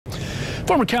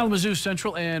Former Kalamazoo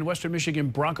Central and Western Michigan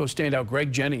Broncos standout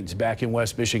Greg Jennings back in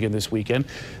West Michigan this weekend.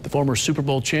 The former Super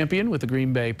Bowl champion with the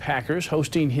Green Bay Packers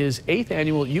hosting his 8th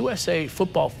annual USA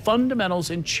Football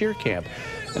Fundamentals and Cheer Camp.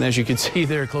 And as you can see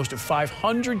there, close to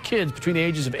 500 kids between the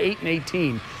ages of 8 and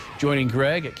 18 joining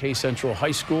Greg at K Central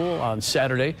High School on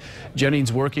Saturday.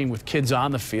 Jennings working with kids on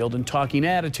the field and talking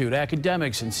attitude,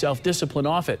 academics, and self-discipline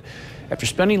off it. After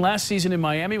spending last season in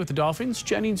Miami with the Dolphins,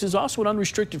 Jennings is also an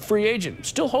unrestricted free agent.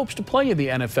 Still hopes to play in the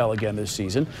NFL again this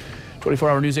season.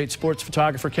 24-hour News 8 sports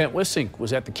photographer Kent Wissink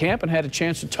was at the camp and had a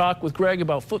chance to talk with Greg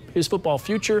about his football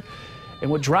future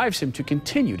and what drives him to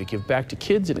continue to give back to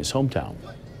kids in his hometown.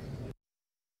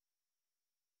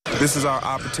 This is our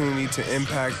opportunity to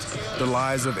impact the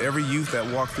lives of every youth that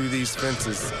walk through these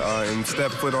fences and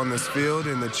step foot on this field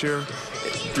in the cheer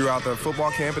throughout the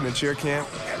football camp and the cheer camp,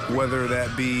 whether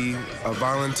that be a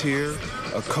volunteer,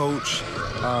 a coach,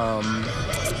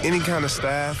 any kind of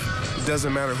staff. It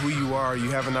doesn't matter who you are, you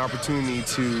have an opportunity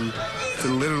to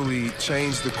literally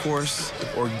change the course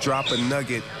or drop a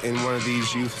nugget in one of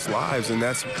these youth's lives, and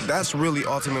that's really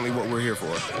ultimately what we're here for.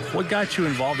 What got you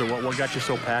involved, or what got you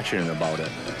so passionate about it?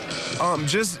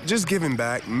 Just giving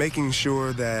back, making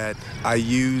sure that I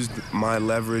used my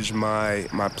leverage, my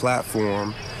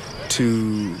platform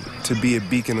to be a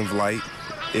beacon of light,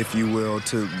 if you will,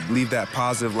 to leave that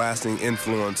positive, lasting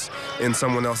influence in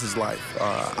someone else's life.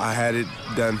 I had it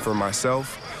done for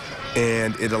myself,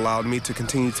 and it allowed me to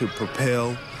continue to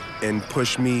propel and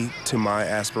push me to my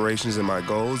aspirations and my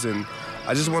goals, and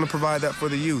I just want to provide that for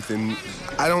the youth. And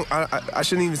I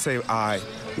shouldn't even say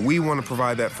we want to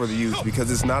provide that for the youth, because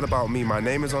it's not about me. My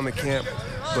name is on the camp,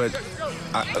 but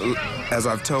as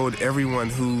I've told everyone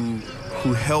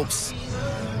who helps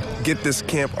get this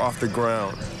camp off the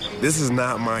ground, this is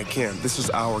not my camp. This is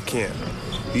our camp.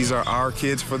 These are our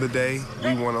kids for the day.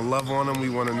 We want to love on them. We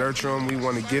want to nurture them. We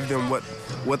want to give them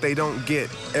what they don't get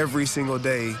every single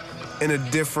day in a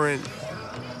different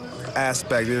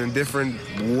aspect, in a different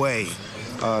way.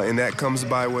 And that comes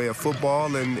by way of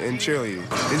football and cheerleading.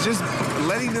 It's just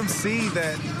letting them see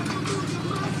that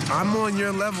I'm on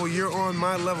your level, you're on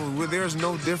my level, where there's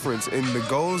no difference in the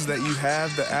goals that you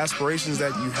have, the aspirations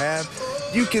that you have.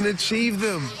 You can achieve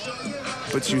them,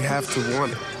 but you have to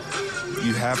want it.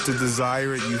 You have to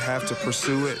desire it. You have to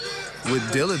pursue it with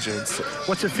diligence.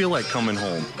 What's it feel like coming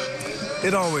home?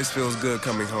 It always feels good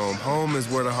coming home. Home is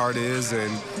where the heart is,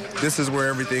 and this is where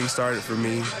everything started for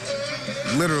me.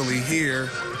 Literally here,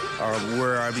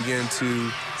 where I began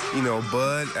to,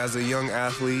 bud as a young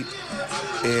athlete,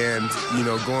 and,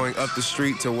 going up the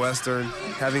street to Western,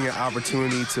 having an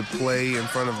opportunity to play in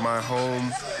front of my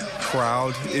home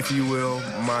crowd, if you will,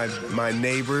 my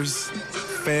neighbors,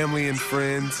 family and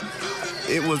friends.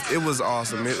 It was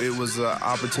awesome. It was an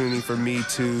opportunity for me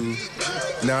to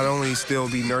not only still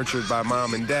be nurtured by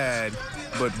mom and dad,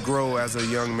 but grow as a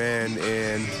young man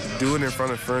and do it in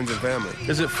front of friends and family.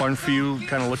 Is it fun for you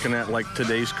kind of looking at like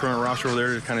today's current roster over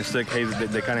there to kind of stick, hey,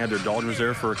 they kind of had their doldrums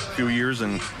there for a few years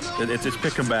and it's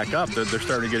picking back up. They're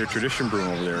starting to get a tradition brewing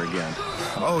over there again.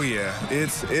 Oh yeah,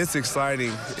 it's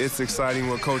exciting. It's exciting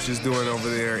what Coach is doing over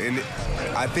there. And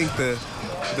I think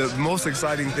the most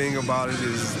exciting thing about it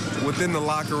is within the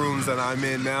locker rooms that I'm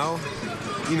in now,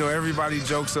 everybody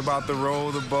jokes about the row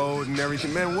the boat and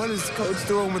everything. Man, what is Coach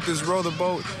doing with this row the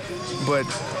boat? But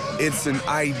it's an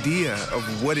idea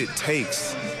of what it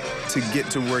takes to get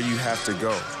to where you have to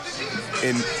go.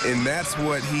 And that's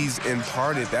what he's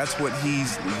imparted. That's what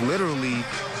he's literally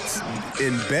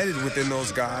embedded within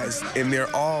those guys. And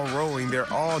they're all rowing.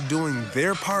 They're all doing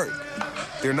their part.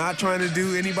 They're not trying to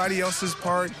do anybody else's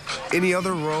part, any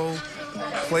other role.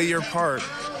 Play your part,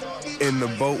 and the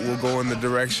boat will go in the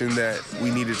direction that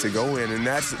we need it to go in. And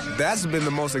that's been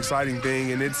the most exciting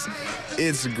thing. And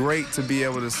it's great to be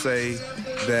able to say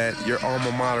that your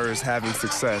alma mater is having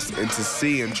success, and to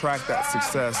see and track that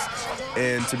success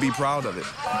and to be proud of it.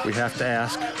 We have to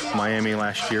ask, Miami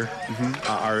last year,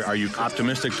 are you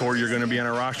optimistic toward you're going to be on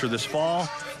a roster this fall?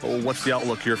 Or what's the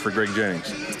outlook here for Greg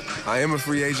Jennings? I am a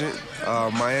free agent.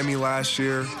 Miami last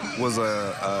year was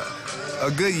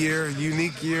a good year,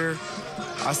 unique year.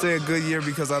 I say a good year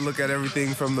because I look at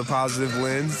everything from the positive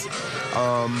lens.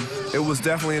 It was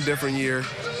definitely a different year.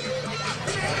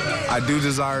 I do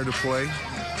desire to play.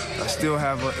 I still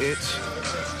have an itch.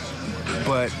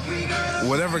 But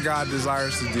whatever God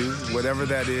desires to do, whatever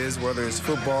that is, whether it's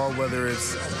football, whether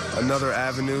it's another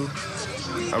avenue,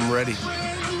 I'm ready.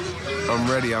 I'm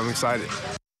ready. I'm excited.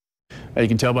 You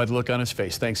can tell by the look on his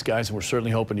face. Thanks, guys. And we're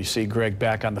certainly hoping to see Greg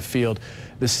back on the field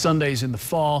this Sunday's in the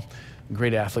fall.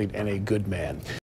 Great athlete and a good man.